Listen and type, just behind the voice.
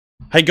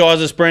Hey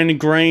guys, it's Brandon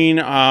Green.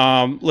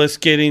 Let's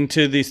get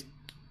into this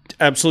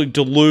absolute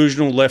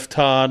delusional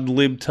leftard,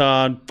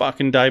 libtard,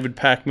 fucking David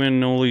Pakman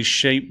and all his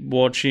sheep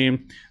watch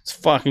him. It's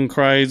fucking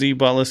crazy,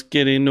 but let's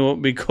get into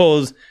it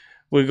because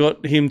we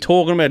got him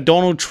talking about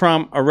Donald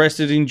Trump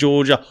arrested in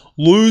Georgia,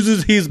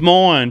 loses his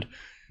mind.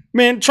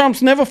 Man,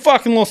 Trump's never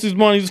fucking lost his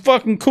mind. He's a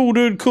fucking cool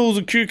dude, cool as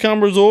a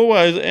cucumber as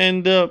always.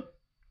 And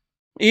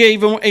he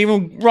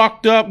even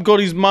rocked up,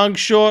 got his mug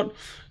shot.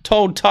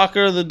 Told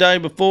Tucker the day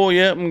before,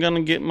 yeah, I'm going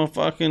to get my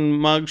fucking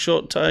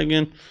mugshot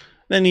taken.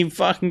 Then he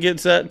fucking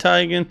gets that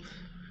taken.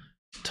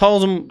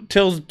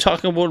 Tells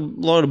Tucker what a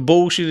load of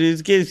bullshit it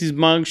is. Gets his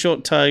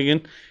mugshot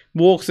taken.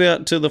 Walks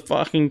out to the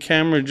fucking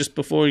camera just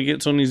before he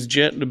gets on his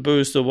jet to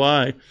boost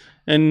away.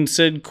 And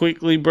said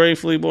quickly,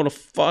 briefly, what a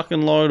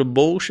fucking load of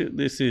bullshit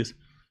this is.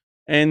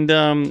 And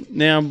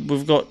now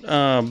we've got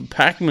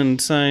Pakman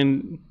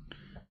saying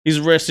he's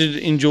arrested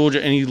in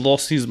Georgia and he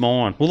lost his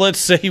mind. Well, let's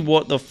see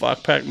what the fuck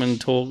Pakman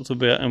talks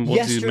about and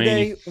what's his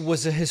meaning. Yesterday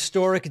was a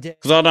historic day.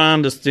 Because I don't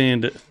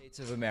understand it. States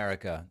of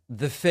America.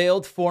 The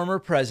failed former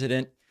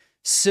president,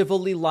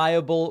 civilly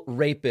liable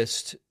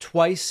rapist,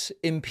 twice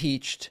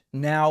impeached,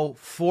 now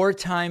 4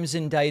 times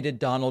indicted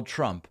Donald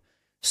Trump,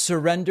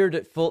 surrendered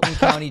at Fulton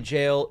County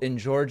Jail in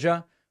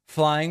Georgia,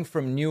 flying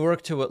from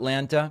Newark to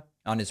Atlanta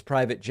on his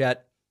private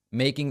jet,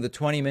 making the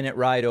 20-minute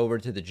ride over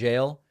to the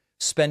jail,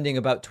 spending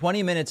about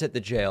 20 minutes at the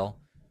jail,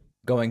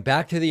 going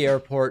back to the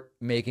airport,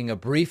 making a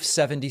brief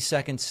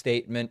 70-second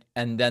statement,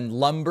 and then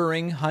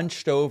lumbering,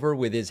 hunched over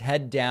with his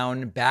head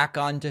down, back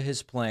onto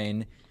his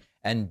plane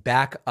and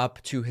back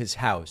up to his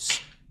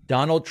house.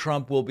 Donald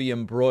Trump will be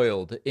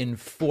embroiled in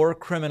 4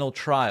 criminal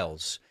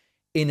trials,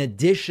 in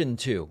addition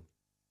to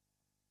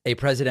a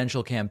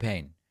presidential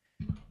campaign,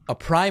 a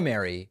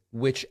primary,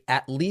 which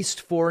at least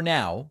for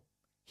now,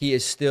 he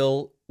is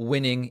still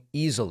winning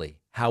easily.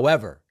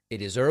 However, it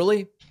is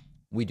early.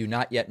 We do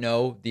not yet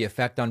know the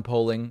effect on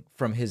polling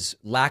from his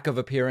lack of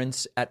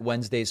appearance at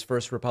Wednesday's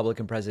first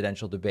Republican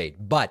presidential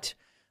debate. But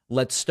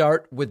let's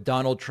start with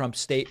Donald Trump's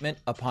statement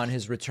upon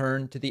his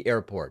return to the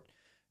airport.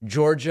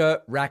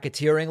 Georgia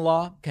racketeering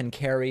law can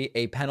carry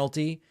a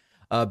penalty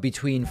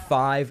between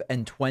 5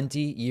 and 20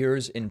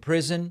 years in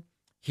prison.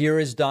 Here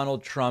is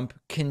Donald Trump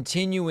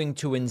continuing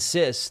to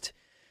insist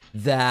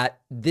that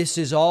this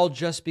is all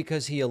just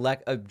because he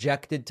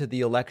objected to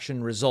the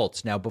election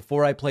results. Now,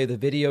 before I play the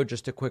video,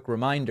 just a quick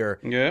reminder.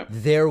 Yeah.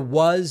 There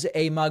was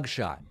a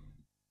mugshot.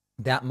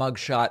 That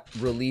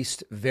mugshot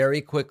released very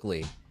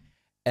quickly,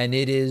 and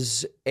it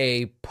is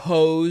a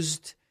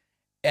posed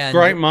and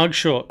great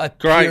mugshot.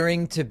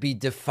 Appearing to be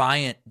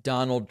defiant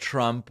Donald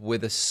Trump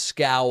with a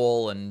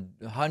scowl and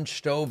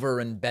hunched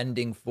over and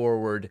bending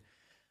forward.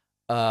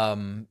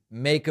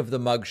 Make of the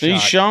mugshot.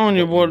 He's showing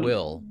you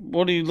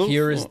what he looks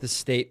Here for. is the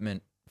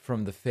statement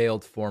from the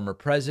failed former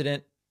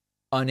president,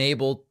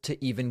 unable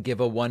to even give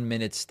a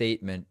 1-minute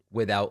statement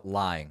without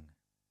lying.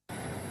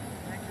 Thank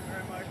you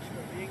very much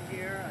for being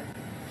here.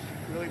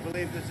 I really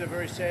believe this is a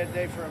very sad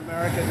day for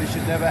America. This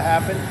should never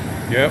happen.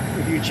 Yep.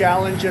 If you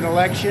challenge an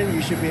election,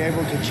 you should be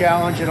able to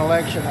challenge an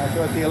election. I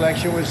thought the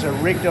election was a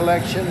rigged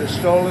election, a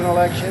stolen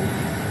election.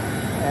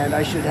 And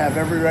I should have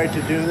every right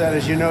to do that.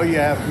 As you know, you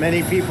have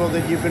many people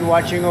that you've been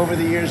watching over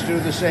the years do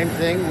the same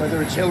thing, whether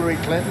it's Hillary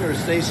Clinton or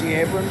Stacey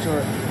Abrams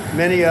or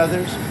many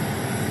others.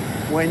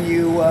 When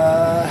you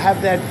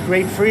have that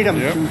great freedom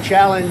to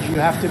challenge, you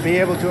have to be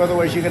able to,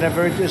 otherwise you're going to have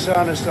very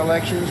dishonest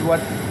elections.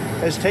 What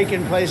has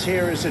taken place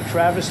here is a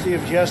travesty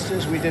of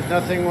justice. We did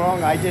nothing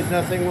wrong. I did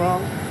nothing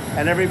wrong.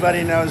 And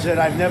everybody knows it.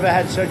 I've never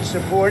had such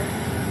support.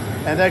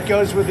 And that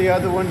goes with the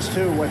other ones,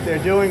 too. What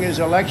they're doing is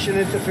election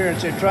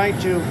interference. They're trying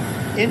to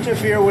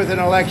interfere with an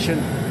election.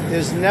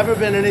 There's never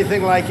been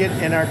anything like it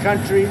in our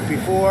country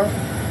before.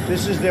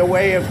 This is their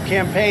way of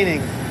campaigning.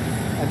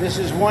 And this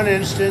is one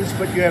instance,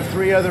 but you have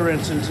 3 other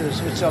instances.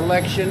 It's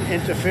election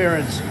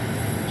interference.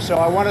 So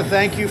I want to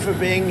thank you for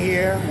being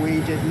here. We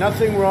did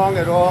nothing wrong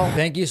at all.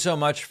 Thank you so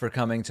much for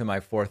coming to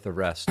my 4th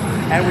arrest.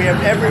 And we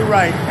have every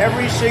right,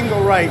 every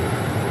single right,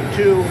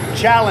 to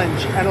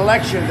challenge an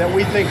election that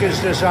we think is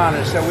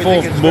dishonest, that we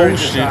think is very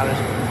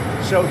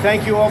dishonest. So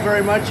thank you all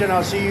very much, and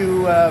I'll see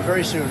you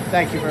very soon.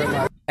 Thank you very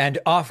much. And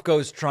off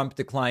goes Trump,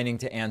 declining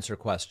to answer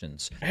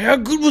questions. How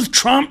good was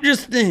Trump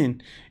just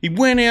then? He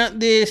went out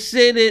there,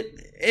 said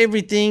it,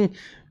 everything,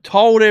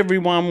 told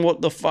everyone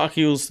what the fuck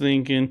he was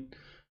thinking.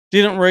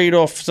 Didn't read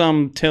off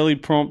some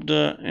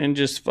teleprompter and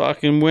just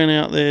fucking went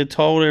out there,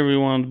 told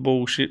everyone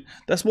bullshit.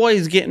 That's why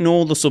he's getting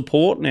all the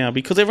support now,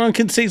 because everyone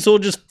can see it's all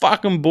just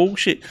fucking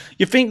bullshit.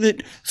 You think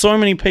that so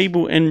many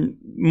people and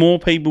more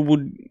people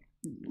would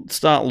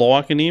start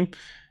liking him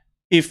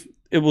if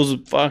it was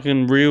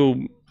fucking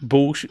real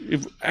bullshit,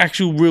 if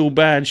actual real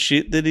bad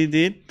shit that he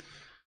did?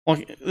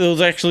 Like, there was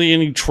actually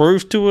any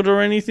truth to it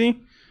or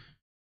anything?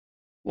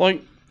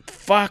 Like,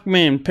 fuck,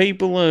 man,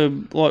 people are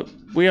like,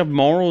 we have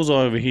morals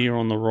over here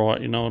on the right,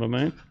 you know what I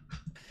mean?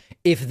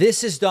 If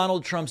this is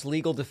Donald Trump's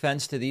legal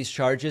defense to these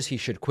charges, he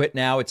should quit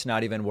now. It's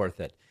not even worth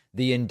it.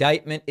 The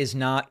indictment is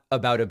not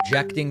about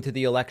objecting to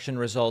the election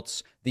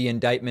results. The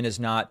indictment is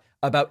not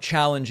about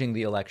challenging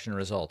the election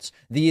results.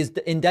 The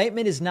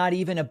indictment is not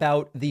even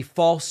about the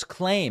false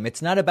claim.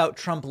 It's not about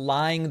Trump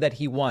lying that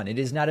he won. It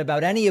is not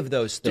about any of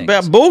those things. It's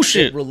about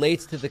bullshit. It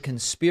relates to the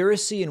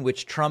conspiracy in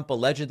which Trump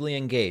allegedly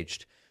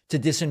engaged to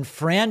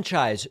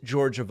disenfranchise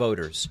Georgia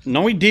voters.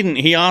 No, he didn't.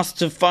 He asked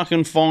to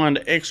fucking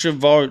find extra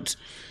votes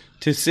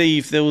to see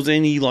if there was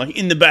any, like,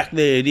 in the back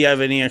there, do you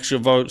have any extra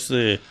votes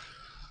there?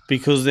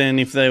 Because then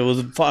if there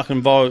was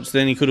fucking votes,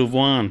 then he could have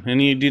won.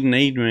 And he didn't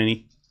need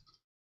many.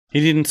 He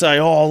didn't say,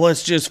 oh,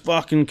 let's just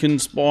fucking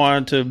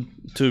conspire to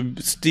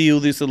steal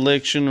this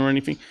election or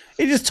anything.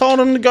 He just told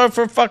them to go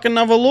for a fucking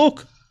another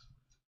look.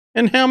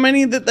 And how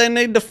many that they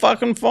need to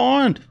fucking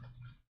find.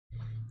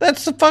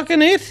 That's the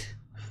fucking it.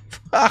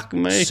 Fuck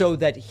me. So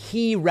that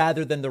he,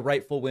 rather than the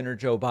rightful winner,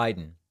 Joe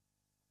Biden,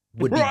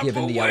 would be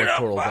given the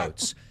electoral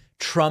votes.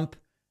 Trump,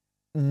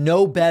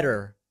 no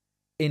better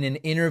in an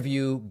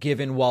interview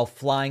given while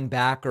flying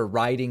back or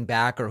riding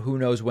back or who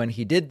knows when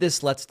he did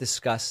this. Let's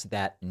discuss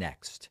that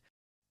next.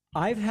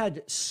 I've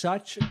had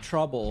such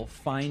trouble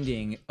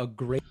finding a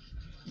great...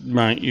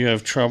 Mate, you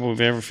have trouble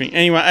with everything.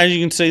 Anyway, as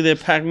you can see there,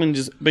 Pakman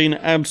just being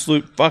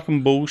absolute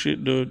fucking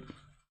bullshit, dude.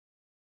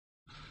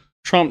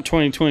 Trump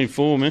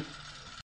 2024, man.